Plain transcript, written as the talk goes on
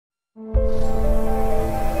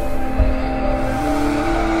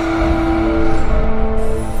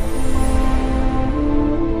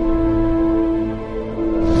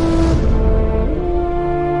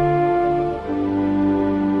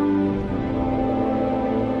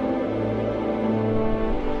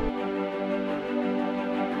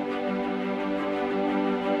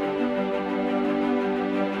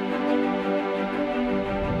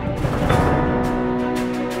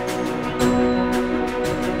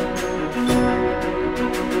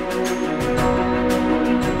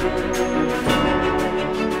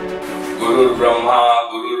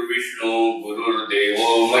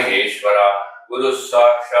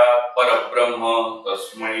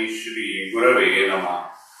गुरवे नमः।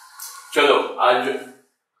 चलो आज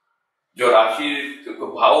जो राशि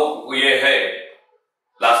भाव ये है,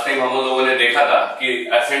 लास्ट टाइम हम लोगों ने देखा था कि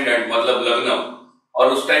एसेंडेंट मतलब लग्न,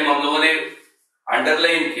 और उस टाइम हम लोगों ने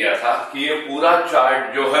अंडरलाइन किया था कि ये पूरा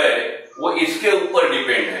चार्ट जो है वो इसके ऊपर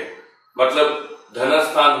डिपेंड है। मतलब धन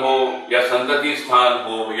स्थान हो या संतति स्थान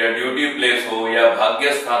हो या ड्यूटी प्लेस हो या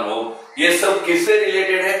भाग्य स्थान हो, ये सब किससे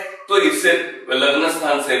रिलेटेड है? तो इससे लग्न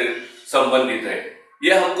स्थान से संबंधित है।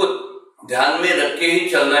 ये हमको ध्यान में रख के ही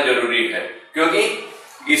चलना जरूरी है, क्योंकि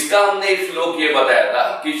इसका हमने श्लोक ये बताया था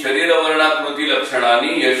कि शरीर वर्णाकृति लक्षणानि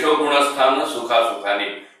यशो गुण स्थान सुखा सुखानी।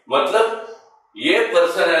 मतलब ये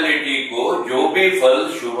पर्सनालिटी को जो भी फल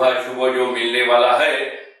शुभ अशुभ जो मिलने वाला है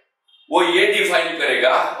वो ये डिफाइन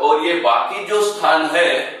करेगा, और ये बाकी जो स्थान है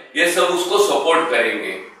ये सब उसको सपोर्ट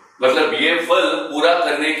करेंगे। मतलब ये फल पूरा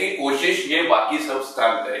करने की कोशिश ये बाकी सब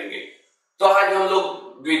स्थान करेंगे। तो आज हम लोग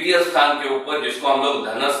द्वितीय स्थान के ऊपर, जिसको हम लोग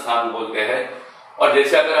धन स्थान बोलते हैं, और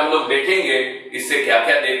जैसे अगर हम लोग देखेंगे इससे क्या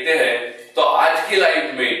क्या देखते हैं, तो आज की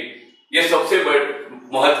लाइफ में ये सबसे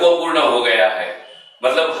महत्वपूर्ण हो गया है।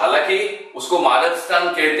 मतलब हालांकि उसको मारक स्थान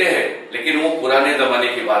कहते हैं, लेकिन वो पुराने जमाने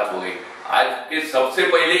की बात हो गई। आज के सबसे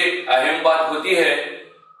पहले अहम बात होती है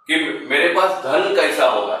कि मेरे पास धन कैसा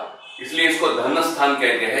होगा, इसलिए इसको धन स्थान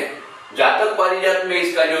कहते हैं। जातक पारिजात में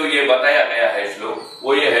इसका जो ये बताया गया है श्लोक,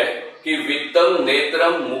 वो ये है कि वित्तम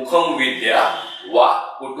नेत्रम मुखम विद्या वा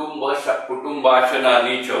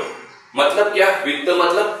कुटुंबाशनानि च। मतलब क्या? वित्त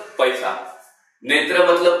मतलब पैसा, नेत्र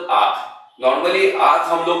मतलब आंख। नॉर्मली आंख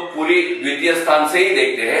हम लोग पूरी द्वितीय स्थान से ही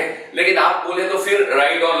देखते हैं, लेकिन आप बोले तो फिर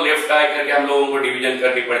राइट और लेफ्ट आई करके हम लोगों को डिवीजन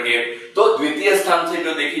करनी पड़ती है। तो द्वितीय स्थान से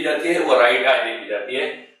जो देखी जाती है वो राइट आई देखी जाती है।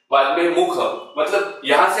 बाद में मुख, मतलब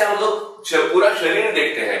यहां से हम लोग पूरा शरीर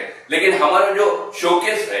देखते हैं, लेकिन हमारा जो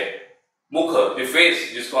शोकेस है मुख,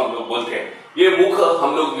 फेस जिसको हम लोग बोलते हैं, ये मुख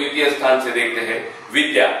हम लोग द्वितीय स्थान से देखते हैं।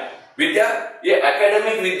 विद्या, विद्या ये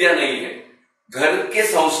एकेडमिक विद्या नहीं है, घर के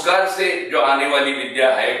संस्कार से जो आने वाली विद्या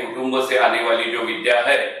है, कुटुंब से आने वाली जो विद्या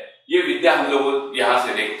है, ये विद्या हम लोग यहां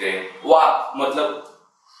से देखते हैं। वाक मतलब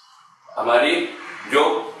हमारी जो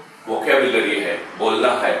वोकैबुलरी है,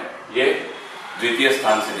 बोलना है, ये द्वितीय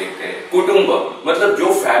स्थान से देखते हैं। कुटुंब मतलब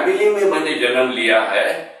जो फैमिली में मैंने जन्म लिया है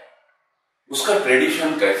उसका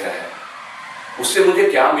ट्रेडिशन कैसा है, उससे मुझे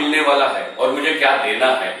क्या मिलने वाला है और मुझे क्या देना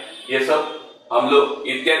है, ये सब हम लोग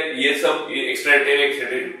इत्यादि, ये सब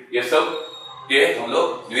ये सब ये हम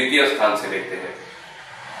लोग द्वितीय स्थान से देखते हैं।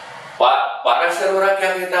 पाराशरवरा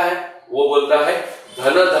क्या कहता है? वो बोलता है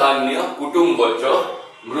धन धान्य कुटुंब च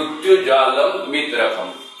मृत्यु जालम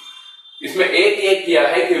मित्रकम। इसमें एक किया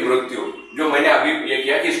है कि मृत्यु, जो मैंने अभी ये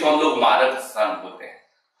किया कि इसको हम लोग मारक स्थान बोलते हैं।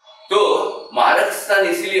 तो मारक स्थान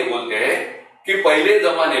इसीलिए बोलते हैं कि पहले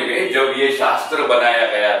जमाने में जब ये शास्त्र बनाया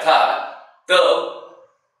गया था,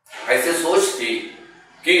 तब ऐसे सोच थी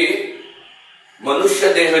कि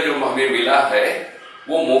मनुष्य देह जो हमें मिला है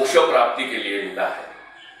वो मोक्ष प्राप्ति के लिए मिला है,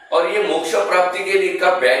 और ये मोक्ष प्राप्ति के लिए का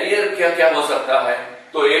बैरियर क्या क्या हो सकता है?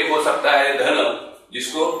 तो एक हो सकता है धन,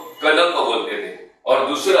 जिसको कनक बोलते थे, और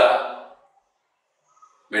दूसरा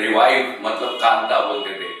मेरी वाइफ मतलब कांता बोलते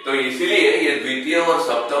थे। तो इसीलिए ये द्वितीय और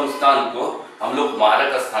सप्तम स्थान को हम लोग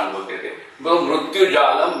मारक स्थान बोलते थे। तो मृत्यु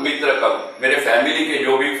जालम मित्रकम, मेरे फैमिली के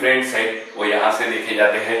जो भी फ्रेंड्स हैं वो यहाँ से देखे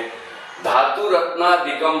जाते हैं। धातु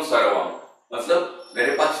रत्नादिकम सर्वम, मतलब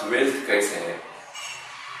मेरे पास वेल्थ कैसे है,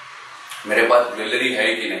 मेरे पास ज्वेलरी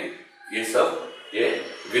है कि नहीं, ये सब ये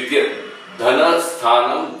द्वितीय धन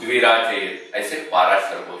स्थानम द्विराजयेत, ऐसे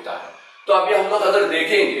पाराशर बोलता है। तो अभी हम लोग अगर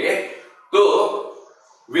देखेंगे तो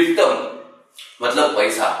वित्तम मतलब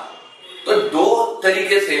पैसा, तो दो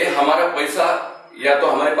तरीके से हमारा पैसा या तो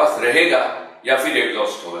हमारे पास रहेगा या फिर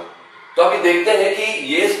एग्जॉस्ट होगा। तो अभी देखते हैं कि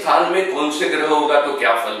ये स्थान में कौन से ग्रह होगा तो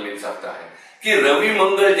क्या फल मिल सकता है। कि रवि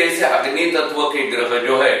मंगल जैसे अग्नि तत्व के ग्रह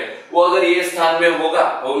जो है वो अगर ये स्थान में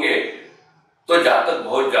होंगे तो जातक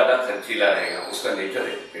बहुत ज्यादा खर्चीला रहेगा, उसका नेचर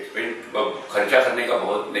है, खर्चा करने का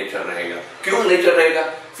बहुत नेचर रहेगा। क्यों नेचर रहेगा?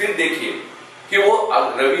 फिर देखिए कि वो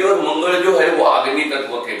रवि और मंगल जो है वो अग्नि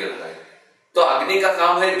तत्व के ग्रह है, तो अग्नि का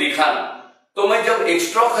काम है दिखाना। तो मैं जब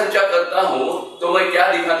एक्स्ट्रा खर्चा करता हूं तो मैं क्या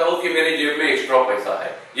दिखाता हूं कि मेरे जेब में एक्स्ट्रा पैसा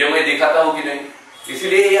है, ये मैं दिखाता हूं कि नहीं।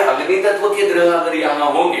 इसलिए ये अग्नि तत्व के ग्रह अगर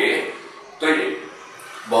यहाँ होंगे तो ये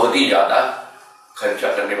बहुत ही ज्यादा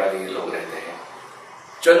खर्चा करने वाले ये लोग रहते हैं।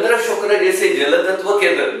 चंद्र शुक्र जैसे जल तत्व के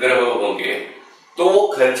ग्रह होंगे तो वो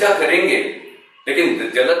खर्चा करेंगे,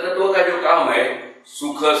 लेकिन जल तत्व का जो काम है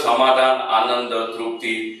सुख, समाधान, आनंद,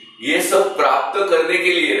 तृप्ति, ये सब प्राप्त करने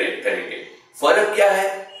के लिए करेंगे। फर्क क्या है?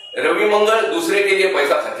 रवि मंगल दूसरे के लिए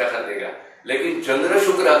पैसा खर्चा कर देगा, लेकिन चंद्र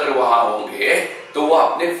शुक्र अगर वहां होंगे तो वो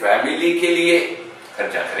अपने फैमिली के लिए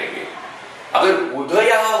खर्चा करेंगे। अगर बुध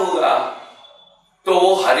यहाँ होगा तो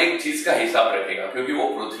वो हर एक चीज का हिसाब रखेगा, क्योंकि वो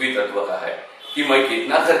पृथ्वी तत्व का है कि मैं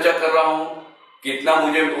कितना खर्चा कर रहा हूं, कितना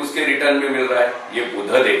मुझे उसके रिटर्न में मिल रहा है, ये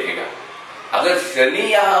बुध देखेगा। अगर शनि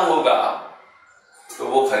यहां होगा तो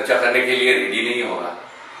वो खर्चा करने के लिए रेडी नहीं होगा,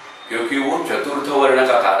 क्योंकि वो चतुर्थ वर्ण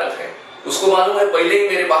का कारक है। उसको मालूम है पहले ही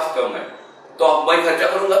मेरे पास कम है, तो अब मैं खर्चा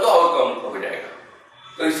करूंगा तो और कम हो जाएगा।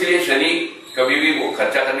 तो इसलिए शनि कभी भी वो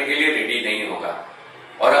खर्चा करने के लिए रेडी नहीं होगा।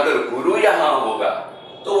 और अगर गुरु यहां होगा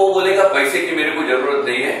तो वो बोलेगा पैसे की मेरे को जरूरत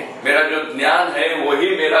नहीं है, मेरा जो ज्ञान है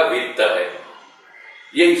वही मेरा वित्त है।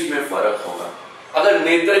 ये इसमें फर्क होगा। अगर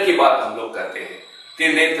नेत्र की बात हम लोग करते हैं कि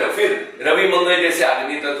नेत्र, फिर रवि मंगल जैसे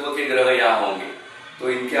अग्नि तत्व के ग्रह यहाँ होंगे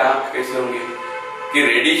तो इनके आंख कैसे होंगे कि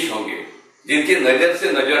रेडिश होंगे, जिनकी नजर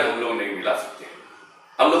से नजर हम लोग नहीं मिला सकते।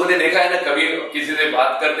 हम लोगों ने देखा है ना, कभी किसी से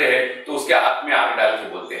बात करते हैं तो उसके आंख में आंख डाल के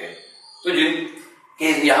बोलते हैं। तो जिनके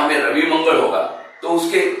यहाँ में रवि मंगल होगा तो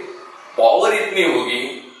उसके पावर इतनी होगी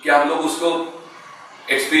कि हम लोग उसको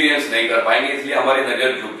एक्सपीरियंस नहीं कर पाएंगे, इसलिए हमारी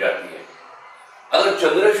नजर झुक जाती है। अगर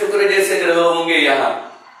चंद्र शुक्र जैसे ग्रह होंगे यहाँ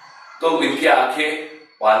तो इनकी आंखें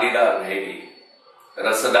पानीदार रहेगी,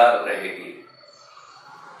 रसदार रहेगी,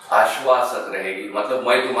 आश्वासक रहेगी, मतलब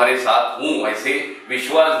मैं तुम्हारे साथ हूं ऐसे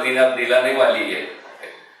विश्वास दिलाने वाली है।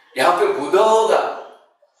 यहां पे बुध होगा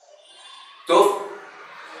तो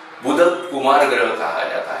बुध कुमार ग्रह कहा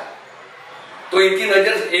जाता है, तो इनकी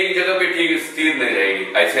नजर एक जगह पे ठीक स्थिर नहीं रहेगी,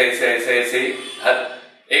 ऐसे ऐसे ऐसे ऐसे हर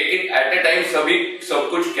एक एट ए टाइम सभी सब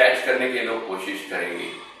कुछ कैच करने के लोग कोशिश करेंगे।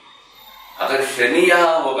 अगर शनि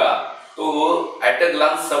यहां होगा तो वो एट ए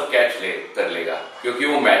ग्लांस सब कैच कर लेगा, क्योंकि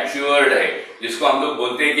वो मैच्योर्ड है, जिसको हम लोग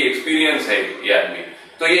बोलते हैं कि एक्सपीरियंस है ये आदमी।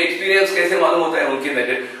 तो ये एक्सपीरियंस कैसे मालूम होता है? उनकी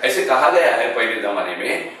नजर, ऐसे कहा गया है पहले जमाने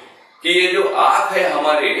में कि ये जो आंख है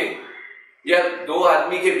हमारे, या दो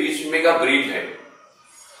आदमी के बीच में का ब्रिज है।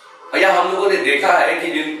 या हम लोगों ने देखा है कि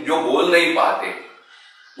जो बोल नहीं पाते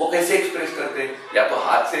वो कैसे एक्सप्रेस करते हैं, या तो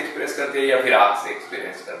हाथ से एक्सप्रेस करते हैं या फिर आंख से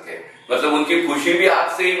एक्सप्रेस करते हैं। मतलब उनकी खुशी भी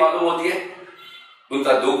हाथ से ही मालूम होती है,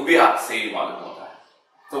 उनका दुख भी हाथ से ही मालूम होता है।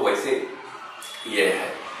 तो वैसे ये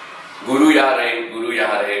है, गुरु यहाँ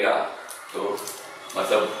रहेगा तो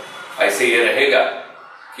मतलब ऐसे ये रहेगा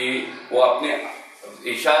कि वो अपने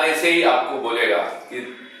इशारे से ही आपको बोलेगा कि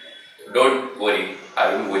don't worry, I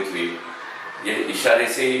am with you. ये इशारे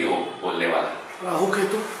से ही वो बोलने वाला है। राहु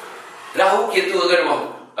केतु अगर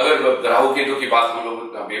राहु केतु की बात हम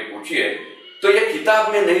लोग हमें पूछी है तो ये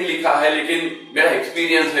किताब में नहीं लिखा है, लेकिन मेरा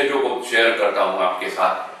एक्सपीरियंस है जो वो शेयर करता हूं आपके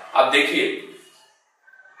साथ। आप देखिए,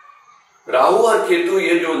 राहु और केतु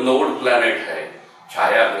ये जो नोड प्लैनेट है,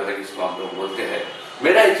 छाया ग्रह जिसको हम लोग बोलते हैं,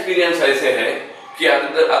 मेरा एक्सपीरियंस ऐसे है कि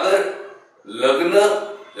अगर लग्न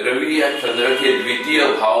रवि या चंद्र के द्वितीय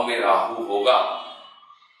भाव में राहु होगा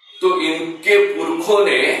तो इनके पुरखों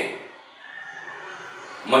ने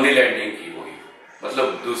मनी लैंडिंग की होगी,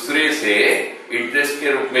 मतलब दूसरे से इंटरेस्ट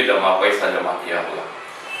के रूप में पैसा जमा किया होगा।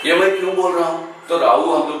 ये मैं क्यों बोल रहा हूं? तो राहु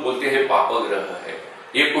हम लोग बोलते हैं पाप ग्रह है,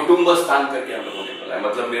 ये कुटुंब स्थान करके हम लोगों ने बोला है।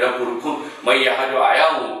 मतलब मेरा मैं यहाँ जो आया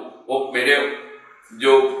हूँ वो मेरे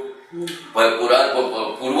जो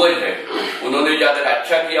पूर्वज है उन्होंने अगर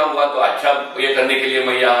अच्छा किया होगा तो अच्छा ये करने के लिए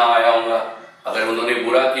मैं यहाँ आया हूँ, अगर उन्होंने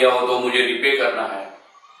बुरा किया हो तो मुझे रिपे करना है।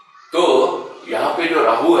 तो यहाँ पे जो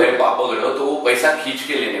राहु है पाप ग्रह, तो वो पैसा खींच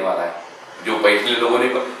के लेने वाला है। जो पैसे लोगों ने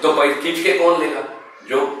तो खींच के कौन लेगा?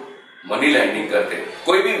 जो मनी लैंडिंग करते हैं।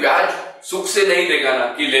 कोई भी ब्याज सुख से नहीं लेगा ना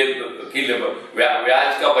कि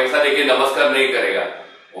ब्याज का पैसा लेके नमस्कार नहीं करेगा,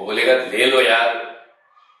 वो बोलेगा ले लो यार,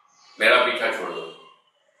 मेरा पीछा छोड़ दो।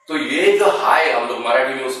 तो ये जो हाय, हम लोग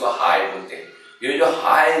मराठी में उसको हाय बोलते हैं, ये जो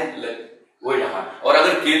हाय वो यहाँ। और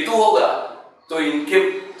अगर केतु होगा तो इनके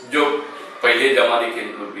जो पहले जमाने के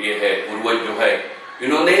ये है पूर्वज जो है,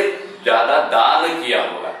 इन्होंने ज्यादा दान किया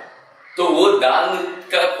होगा, तो वो दान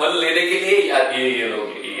का फल लेने के लिए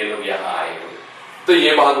ये लोग यहाँ आए होंगे। तो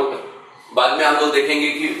ये बाद में हम लोग देखेंगे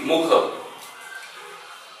कि मुख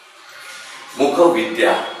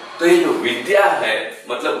विद्या, तो ये जो विद्या है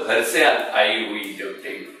मतलब घर से आई हुई जो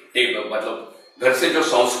मतलब घर से जो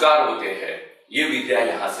संस्कार होते हैं, ये विद्या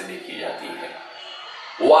यहां से देखी जाती है।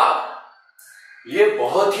 वाक, ये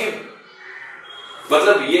बहुत ही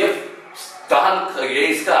मतलब ये स्थान, ये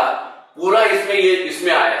इसका पूरा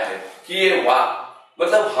इसमें आया है कि ये वाक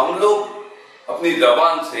मतलब हम लोग अपनी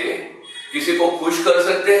जबान से किसी को खुश कर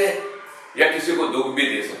सकते हैं या किसी को दुख भी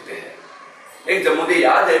दे सकते हैं। एक जब मुझे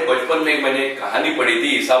याद है बचपन में मैंने कहानी पढ़ी थी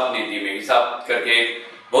हिसाब नीति में, हिसाब करके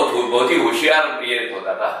बहुत ही होशियार ये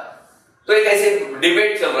होता था। तो एक ऐसे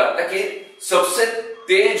डिबेट चल रहा था कि सबसे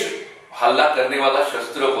तेज हल्ला करने वाला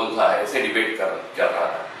शस्त्र कौन सा है, ऐसे डिबेट चल रहा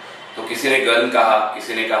था। तो किसी ने गन कहा,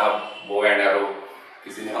 किसी ने कहा बो एंड एरो,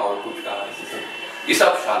 किसी ने और कुछ कहा, ये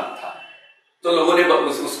सब शांत था। तो लोगों ने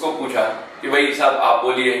उसको पूछा कि भाई साहब आप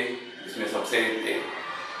बोलिए इसमें सबसे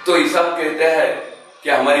तो ये सब कहते हैं कि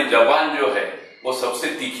हमारी जबान जो है वो सबसे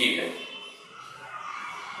तीखी है,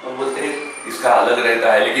 और बोलते हैं इसका अलग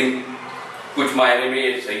रहता है, लेकिन कुछ मायने में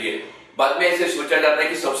ये सही है। बाद में ऐसे सोचा जाता है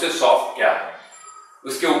कि सबसे सॉफ्ट क्या है,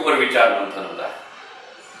 उसके ऊपर विचार मंथन होता है।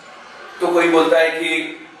 तो कोई बोलता है कि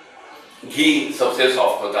घी सबसे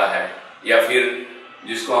सॉफ्ट होता है, या फिर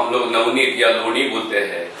जिसको हम लोग नवनीत या लोनी बोलते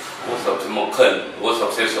हैं वो सबसे मक्खन वो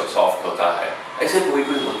सबसे सॉफ्ट होता है, ऐसे कोई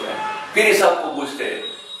कोई बोलता है। फिर ये सब को पूछते हैं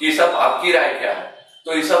कि सब आपकी राय क्या है,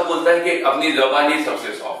 तो ये सब बोलता है कि अपनी जबान ही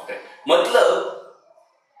सबसे सॉफ्ट है। मतलब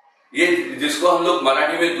ये जिसको हम लोग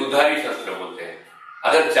मराठी में दुधारी शस्त्र बोलते हैं,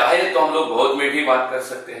 अगर चाहे तो हम लोग बहुत मीठी बात कर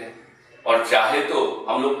सकते हैं, और चाहे तो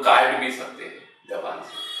हम लोग काट भी सकते हैं जबान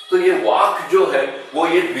से। तो ये वाक जो है वो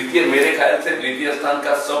ये द्वितीय, मेरे ख्याल से द्वितीय स्थान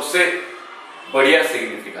का सबसे बढ़िया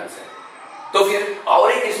सिग्निफिकेंस है। तो फिर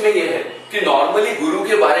और एक इसमें यह है कि नॉर्मली गुरु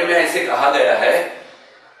के बारे में ऐसे कहा गया है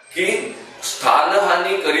कि स्थान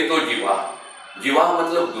हानि करी तो जीवा, जीवा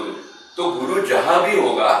मतलब गुरु, तो गुरु जहां भी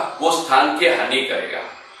होगा वो स्थान की हानि करेगा।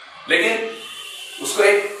 लेकिन उसको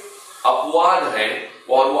एक अपवाद है,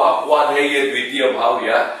 और वो अपवाद है ये द्वितीय भाव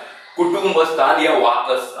या कुटुंब स्थान या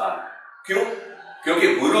वाक स्थान। क्यों?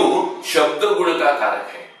 क्योंकि गुरु शब्द गुण का कारक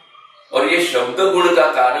है, और ये शब्द गुण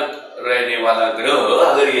का कारक रहने वाला ग्रह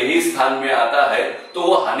अगर यही स्थान में आता है तो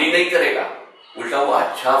वो हानि नहीं करेगा, उल्टा वो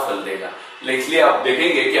अच्छा फल देगा। इसलिए आप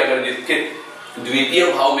देखेंगे कि अगर जिसके द्वितीय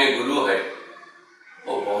भाव में गुरु है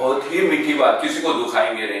वो बहुत ही मीठी बात, किसी को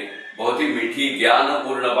दुखाएंगे नहीं, बहुत ही मीठी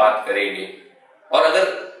ज्ञानपूर्ण बात करेंगे। और अगर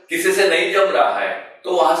किसी से नहीं जम रहा है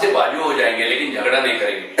तो वहां से बाजू हो जाएंगे, लेकिन झगड़ा नहीं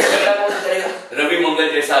करेंगे। झगड़ा कौन करेगा? रवि मंगल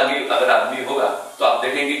जैसा अगर आदमी होगा तो आप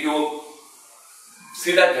देखेंगे कि वो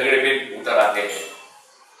सीधा झगड़े पे उतर आते हैं।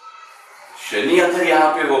 शनि अगर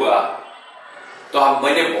यहाँ पे होगा तो आप,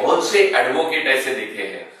 मैंने बहुत से एडवोकेट ऐसे देखे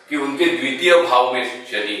हैं कि उनके द्वितीय भाव में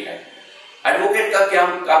शनि है। एडवोकेट का क्या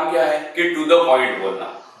काम क्या है कि टू द पॉइंट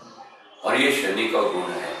बोलना, और ये शनि का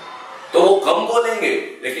गुण है। तो वो कम बोलेंगे,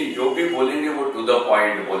 लेकिन जो भी बोलेंगे वो टू द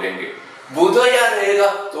पॉइंट बोलेंगे। बुध या रहेगा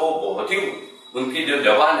तो बहुत ही, उनकी जो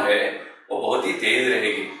जबान है वो बहुत ही तेज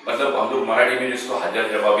रहेगी। मतलब हम लोग मराठी में जिसको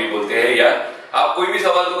हाजर जवाबी बोलते हैं, या आप कोई भी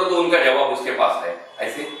सवाल करो तो उनका जवाब उसके पास है,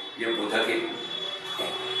 ऐसे ये बुध के।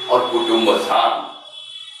 और कुटुंब स्थान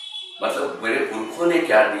मतलब मेरे पुरखों ने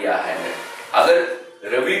क्या दिया है। अगर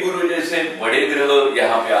रवि गुरु जैसे बड़े ग्रह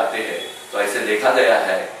यहाँ पे आते हैं तो ऐसे देखा गया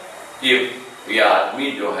है कि ये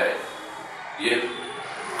आदमी जो है ये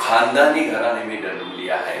खानदानी घराने में जन्म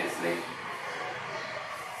लिया है इसने,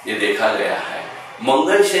 ये देखा गया है।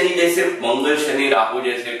 मंगल शनि जैसे, मंगल शनि राहु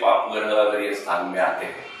जैसे पाप ग्रह अगर ये स्थान में आते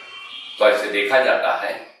हैं तो ऐसे देखा जाता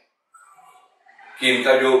है कि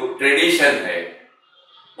इनका जो ट्रेडिशन है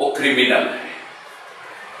वो क्रिमिनल है,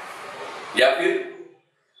 या फिर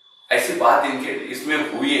ऐसी बात इनके इसमें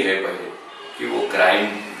हुई है पहले कि वो क्राइम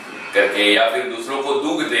करके या फिर दूसरों को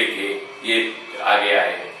दुख देके ये आगे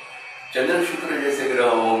आए हैं। चंद्र शुक्र जैसे ग्रह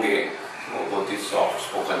होंगे वो बहुत ही सॉफ्ट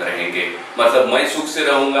स्पोकन रहेंगे, मतलब मैं सुख से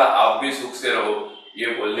रहूंगा आप भी सुख से रहो, ये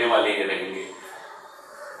बोलने वाले ही रहेंगे।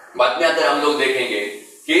 बाद में अगर हम लोग देखेंगे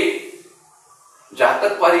कि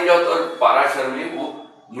जातक पारिजात और पाराशर में वो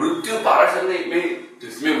मृत्यु, पाराशर ने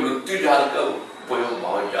इसमें मृत्यु जाल का उपयोग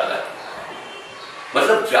बहुत ज्यादा है।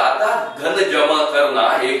 मतलब ज्यादा धन जमा करना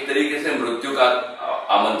एक तरीके से मृत्यु का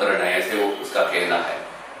आमंत्रण है, ऐसे वो उसका कहना है।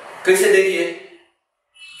 कैसे देखिए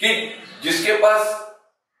कि जिसके पास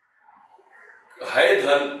है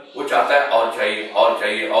धन वो चाहता है और चाहिए और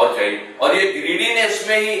चाहिए और चाहिए, और ये ग्रीडीनेस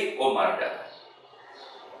में ही वो मार जाता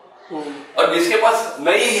है। और जिसके पास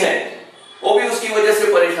नहीं है वो भी उसकी वजह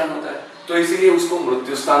से परेशान होता है, तो इसीलिए उसको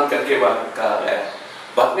मृत्यु स्थान करके कहा गया है।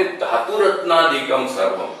 बाद में धातु रत्नाधिकम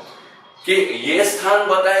सर्वम, कि ये स्थान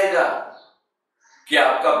बताएगा कि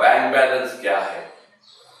आपका बैंक बैलेंस क्या है।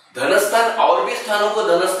 धनस्थान, और भी स्थानों को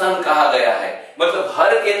धनस्थान कहा गया है, मतलब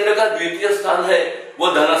हर केंद्र का द्वितीय स्थान है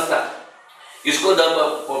वो धनस्थान। इसको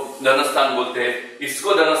धनस्थान बोलते हैं,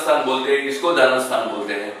 इसको धनस्थान बोलते हैं, इसको धनस्थान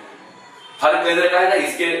बोलते हैं। हर केंद्र का है ना,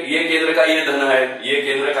 इसके ये केंद्र का ये धन है, ये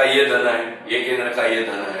केंद्र का ये धन है, ये केंद्र का ये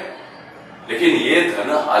धन है, लेकिन ये धन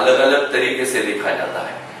अलग अलग तरीके से लिखा जाता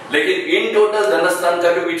है। लेकिन इन टोटल धनस्थान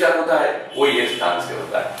का जो विचार होता है वो ये स्थान से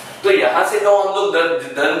होता है। तो यहां से जो हम लोग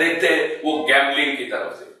धन देखते हैं वो गैम्बलिंग की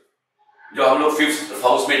तरफ से, जो हम लोग फिफ्थ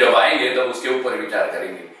हाउस में जब आएंगे तब उसके ऊपर विचार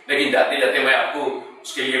करेंगे। लेकिन जाते जाते मैं आपको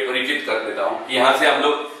उसके लिए परिचित कर देता हूं कि यहां से हम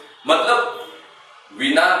लोग मतलब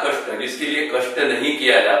बिना कष्ट, जिसके लिए कष्ट नहीं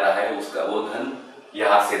किया जाता है उसका वो धन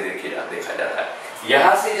यहां से देखा जाता है।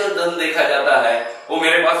 यहां से जो धन देखा जाता है वो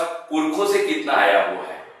मेरे पास पुरखों से कितना आया हुआ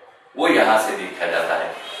है वो यहां से देखा जाता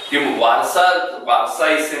है कि वारसा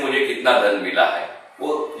इससे मुझे कितना धन मिला है वो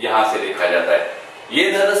यहाँ से देखा जाता है।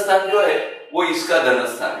 ये धन स्थान जो है वो इसका धन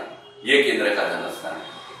स्थान है, ये केंद्र का धन स्थान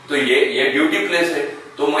है। तो ये ड्यूटी प्लेस है।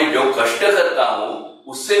 तो मैं जो कष्ट करता हूं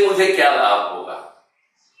उससे मुझे क्या लाभ होगा,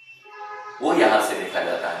 वो यहां से देखा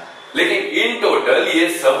जाता है। लेकिन इन टोटल ये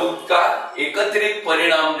सब का एकत्रित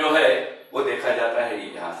परिणाम जो है वो देखा जाता है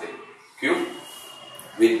यहां से। क्यों?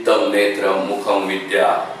 वित्तम नेत्रम मुखम विद्या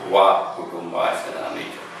वाक् कुटुंब आश्रम।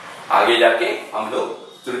 आगे जाके हम लोग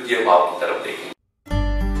तृतीय भाव की तरफ देखेंगे।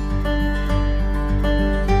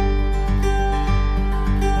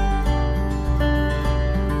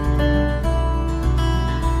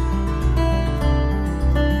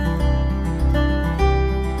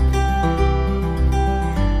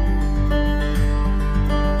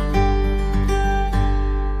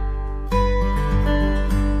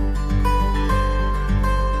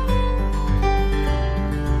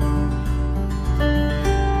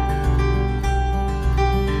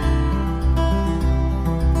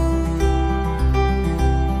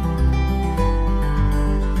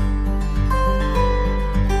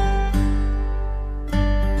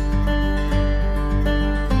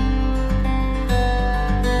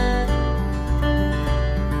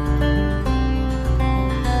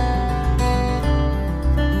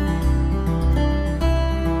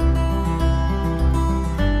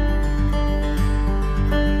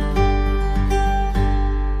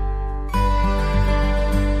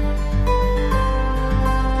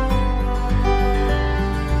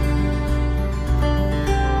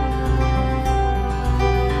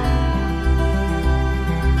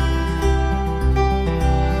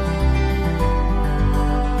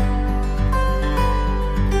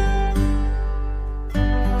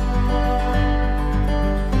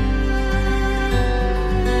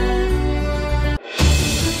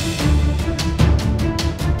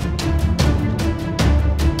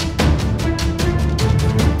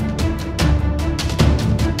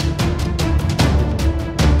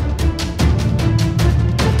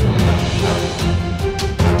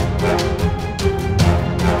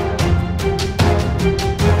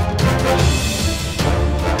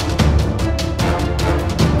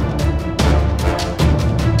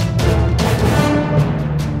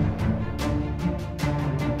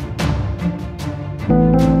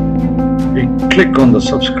 Click on the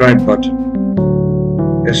subscribe button,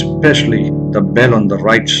 especially the bell on the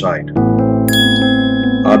right side.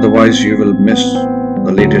 Otherwise, you will miss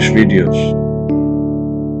the latest videos.